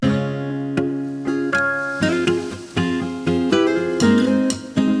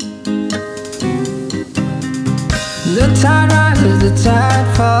the tide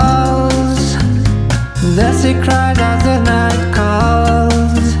falls. The sea cries as the night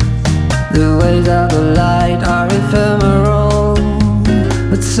calls. The waves of the light are ephemeral,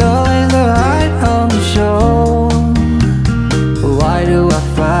 but so is the height on the shore. Why do I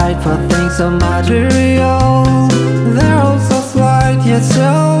fight for things so material? They're all so slight yet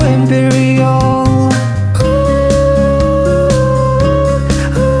so imperial.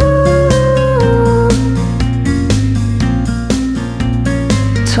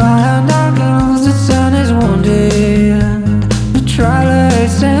 Twilight darkens, the sun is wounded. The twilight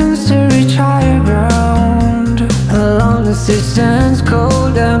seems to reach higher ground. Along the hastens,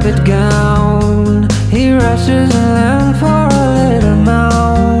 cold and bit gown, he rushes inland for a little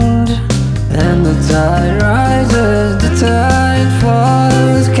mound. And the tide rises, the tide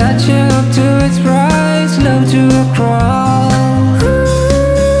falls, catching up to its pride, slow to a crawl.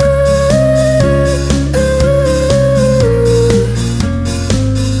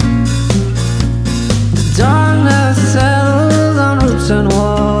 Darkness settles on roofs and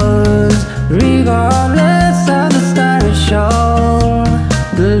walls, regardless of the starry shawl.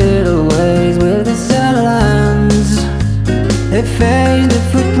 The little waves with the settle lands, efface the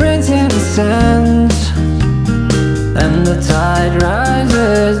footprints in the sand. And the tide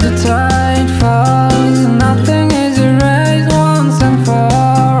rises, the tide falls, nothing is erased once and for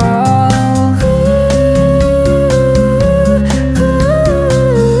all.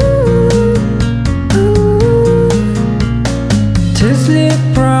 Too sleep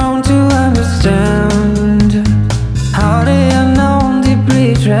prone to understand how the unknown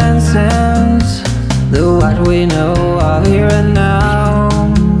deeply transcends the what we know of here and now.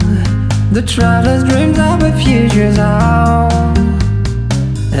 The traveler's dreams of a future's how.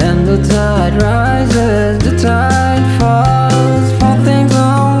 And the tide rises, the tide falls, for things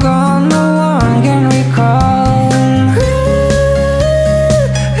long gone no one can recall.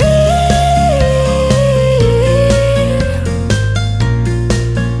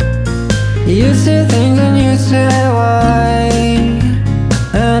 You see things and you say why,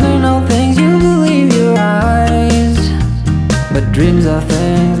 and you know things you believe your eyes, but dreams are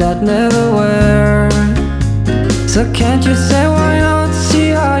things that never were. So can't you say